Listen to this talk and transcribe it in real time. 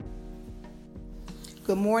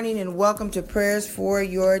Good morning and welcome to Prayers for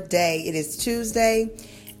Your Day. It is Tuesday,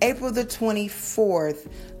 April the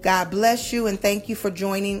 24th. God bless you and thank you for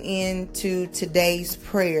joining in to today's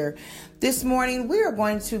prayer. This morning we are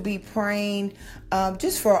going to be praying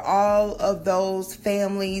just for all of those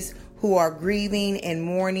families who are grieving and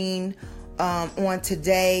mourning on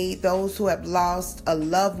today, those who have lost a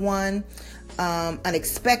loved one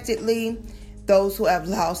unexpectedly, those who have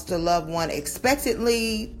lost a loved one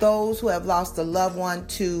expectedly, those who have lost a loved one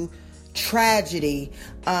to tragedy.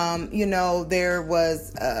 There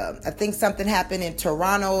was, I think something happened in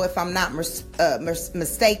Toronto, if I'm not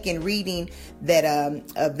mistaken, reading that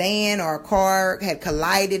a van or a car had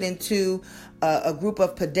collided into a group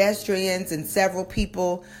of pedestrians and several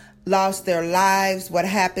people lost their lives. What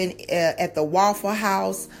happened at the Waffle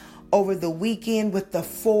House over the weekend with the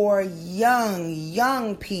four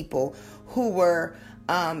young people who were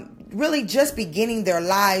really just beginning their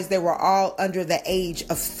lives. They were all under the age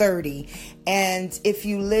of 30. And if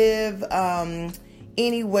you live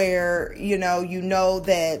anywhere, you know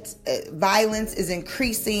that violence is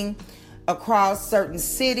increasing across certain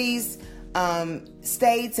cities,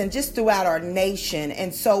 states, and just throughout our nation.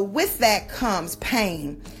 And so with that comes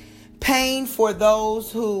pain. Pain for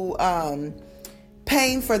those who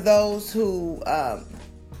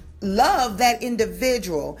love that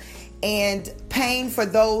individual, and pain for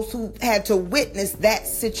those who had to witness that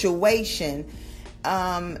situation,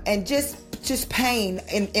 and just pain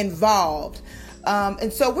involved.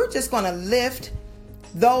 And so we're just going to lift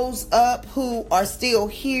those up who are still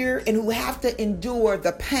here and who have to endure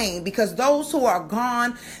the pain, because those who are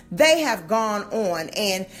gone, they have gone on.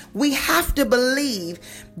 And we have to believe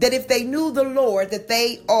that if they knew the Lord, that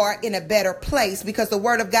they are in a better place, because the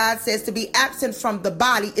word of God says to be absent from the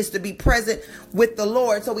body is to be present with the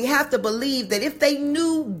Lord. So we have to believe that if they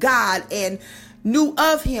knew God and knew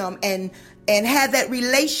of him and had that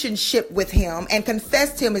relationship with him and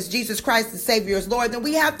confessed him as Jesus Christ, the Savior, as Lord, then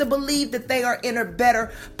we have to believe that they are in a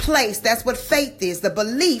better place. That's what faith is, the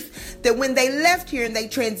belief that when they left here and they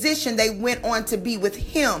transitioned, they went on to be with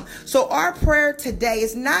him. So our prayer today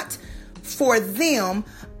is not for them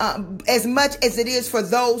as much as it is for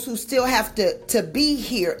those who still have to be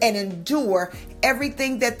here and endure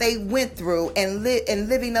everything that they went through and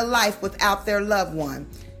living a life without their loved one,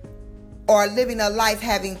 or living a life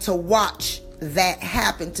having to watch that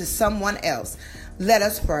happen to someone else. Let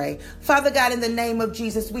us pray. Father God, in the name of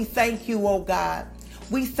Jesus, we thank you, oh God.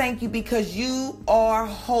 We thank you because you are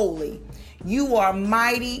holy. You are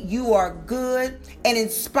mighty. You are good. And in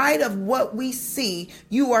spite of what we see,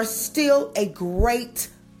 you are still a great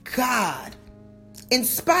God. In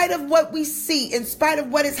spite of what we see, in spite of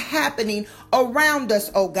what is happening around us,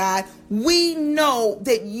 oh God, we know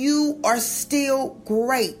that you are still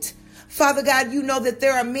great. Father God, you know that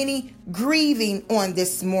there are many grieving on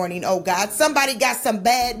this morning, oh God. Somebody got some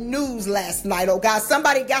bad news last night, oh God.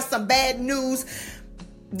 Somebody got some bad news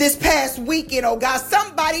this past weekend, oh God.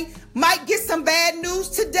 Somebody might get some bad news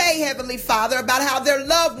today, Heavenly Father, about how their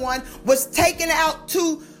loved one was taken out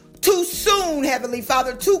too soon, Heavenly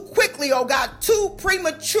Father, too quickly, oh God, too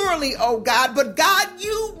prematurely, oh God. But God,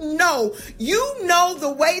 you know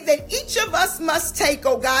the way that each of us must take,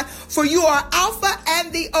 oh God, for you are Alpha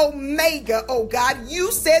and the Omega, oh God.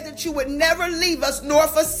 You said that you would never leave us nor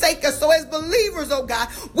forsake us. So as believers, oh God,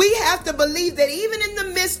 we have to believe that even in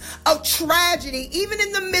the midst of tragedy, even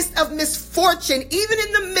in the midst of misfortune, even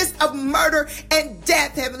in the midst of murder and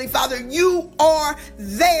death, Heavenly Father, you are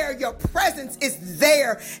there. Your presence is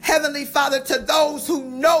there, Heavenly Father, to those who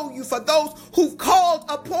know you, for those who've called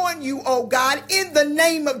upon you, oh God, in the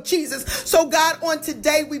name of Jesus. So God, on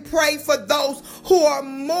today, we pray for those who are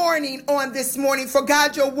mourning on this morning. For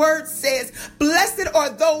God, your word says, blessed are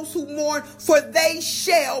those who mourn, for they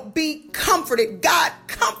shall be comforted. God,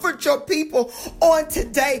 comfort your people on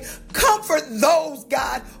today. Comfort those,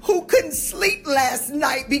 God, who couldn't sleep last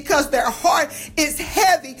night because their heart is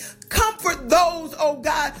heavy. Comfort those, oh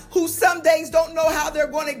God, who some days don't know how they're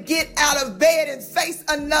going to get out of bed and face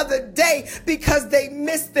another day because they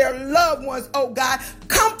missed their loved ones, oh God.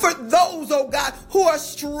 Comfort those, oh God, who are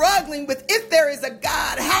struggling with, if there is a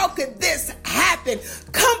God, how could this happen?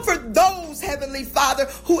 Comfort those, Heavenly Father,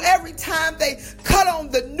 who every time they cut on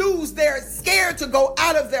the news, they're scared to go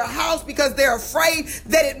out of their house because they're afraid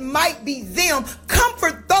that it might be them.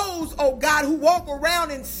 Comfort those, oh God, who walk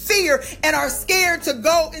around in fear and are scared to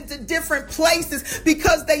go into different places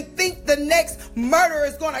because they think the next murderer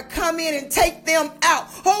is going to come in and take them out.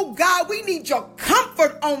 Oh God, we need your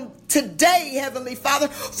comfort on today, Heavenly Father,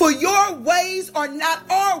 for your ways are not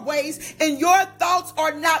our ways and your thoughts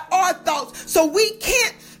are not our thoughts. So we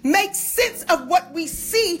can't make sense of what we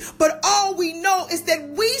see, but all we know is that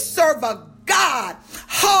serve a God,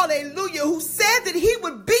 hallelujah, who said that he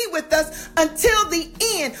would be with us until the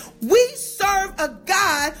end. We serve a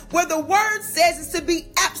God where the word says is to be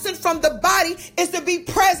absent from the body is to be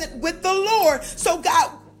present with the Lord. So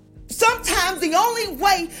God, sometimes the only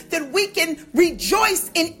way that we can rejoice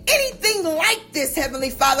in anything like this, Heavenly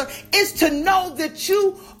Father, is to know that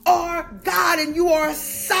you are God and you are a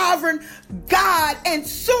sovereign God, and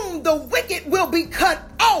soon the wicked will be cut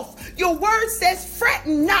off. Your word says, fret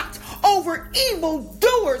not over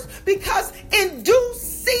evildoers, because in due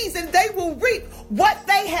season they will reap what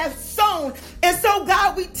they have sown. And so,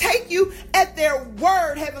 God, we take you at their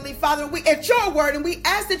word, Heavenly Father, at your word, and we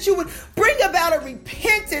ask that you would bring about a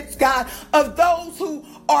repentance, God, of those who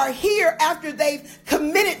are here after they've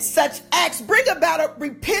committed such acts. Bring about a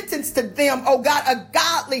repentance to them, oh God, a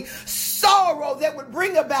godly sorrow that would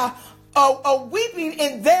bring about a weeping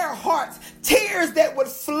in their hearts, tears that would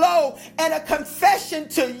flow, and a confession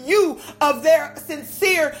to you of their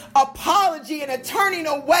sincere apology and a turning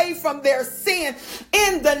away from their sin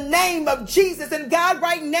in the name of Jesus. And God,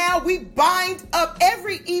 right now we bind up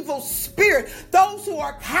every evil spirit, those who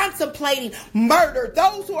are contemplating murder,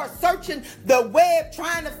 those who are searching the web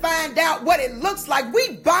trying to find out what it looks like.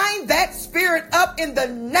 We bind that spirit up in the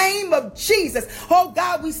name of Jesus. Oh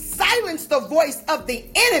God, we silence the voice of the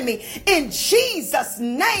enemy in Jesus'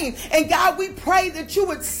 name. And God, we pray that you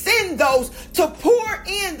would send those to pour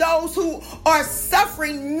in those who are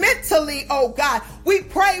suffering mentally, oh God. We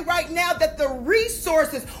pray right now that the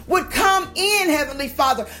resources would come in, Heavenly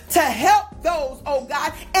Father, to help those, oh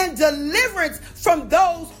God, and deliverance from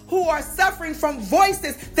those who are suffering from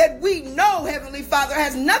voices that we know, Heavenly Father,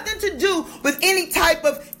 has nothing to do with any type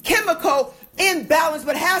of chemical imbalance,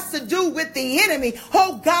 but has to do with the enemy.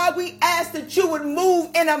 Oh God, we ask that you would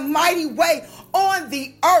move in a mighty way on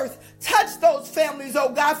the earth. Touch those families, oh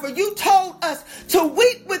God, for you told us to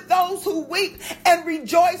weep with those who weep and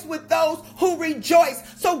rejoice with those who rejoice.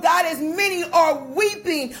 So God, as many are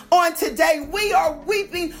weeping on today, we are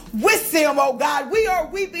weeping with them, oh God. We are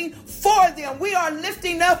weeping for them. We are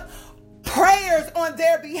lifting up prayers on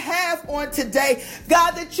their behalf on today,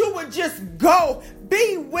 God, that you would just go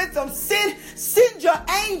be with them. Send your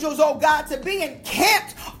angels, oh God, to be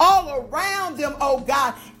encamped all around them, oh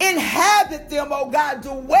God. Inhabit them, oh God.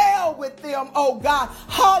 Dwell with them, oh God.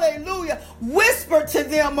 Hallelujah. Whisper to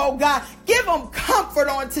them, oh God. Give them comfort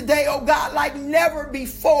on today, oh God, like never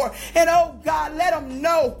before. And oh God, let them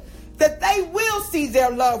know that they will see their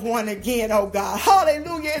loved one again, oh God.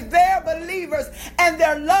 Hallelujah. If they're believers and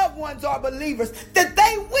their loved ones are believers, that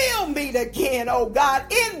they will meet again, oh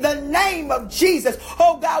God, in the name of Jesus.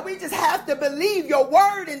 Oh God, we just have to believe your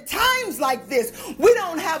word in times like this. We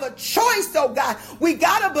don't have a choice, oh God. We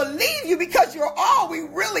got to believe you because you're all we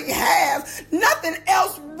really have. Nothing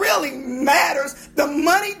else really matters. The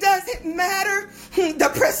money doesn't matter.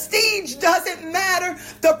 The prestige doesn't matter.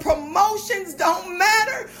 The promotions don't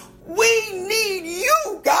matter. We need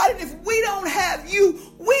you, God. And if we don't have you,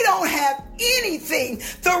 we don't have anything.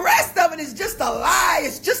 The rest of it is just a lie.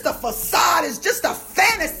 It's just a facade. It's just a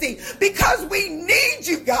fantasy, because we need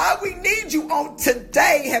you, God. We need you on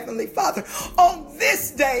today, Heavenly Father, on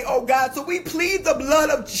this day, oh God. So we plead the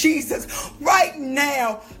blood of Jesus right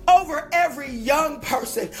now over every young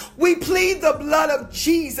person. We plead the blood of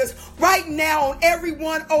Jesus right now on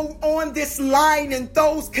everyone on this line and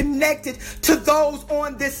those connected to those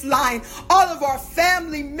on this line. All of our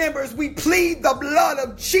family members, we plead the blood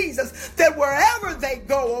of Jesus that wherever they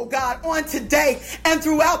go, oh God, on today and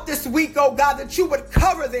throughout this week, oh God, that you would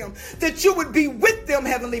cover them, that you would be with them,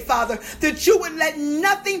 Heavenly Father, that you would let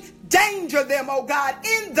nothing danger them, oh God,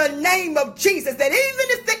 in the name of Jesus, that even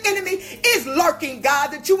if the enemy is lurking,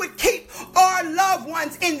 God, that you would keep our loved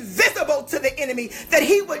ones invisible to the enemy, that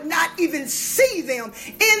he would not even see them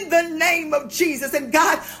in the name of Jesus. And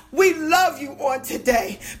God, we love you on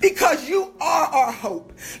today because you are our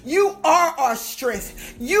hope. You are our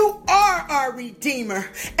strength. You are our Redeemer.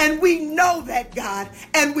 And we know that, God,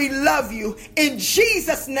 and we love you. In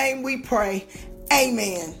Jesus' name we pray.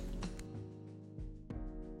 Amen.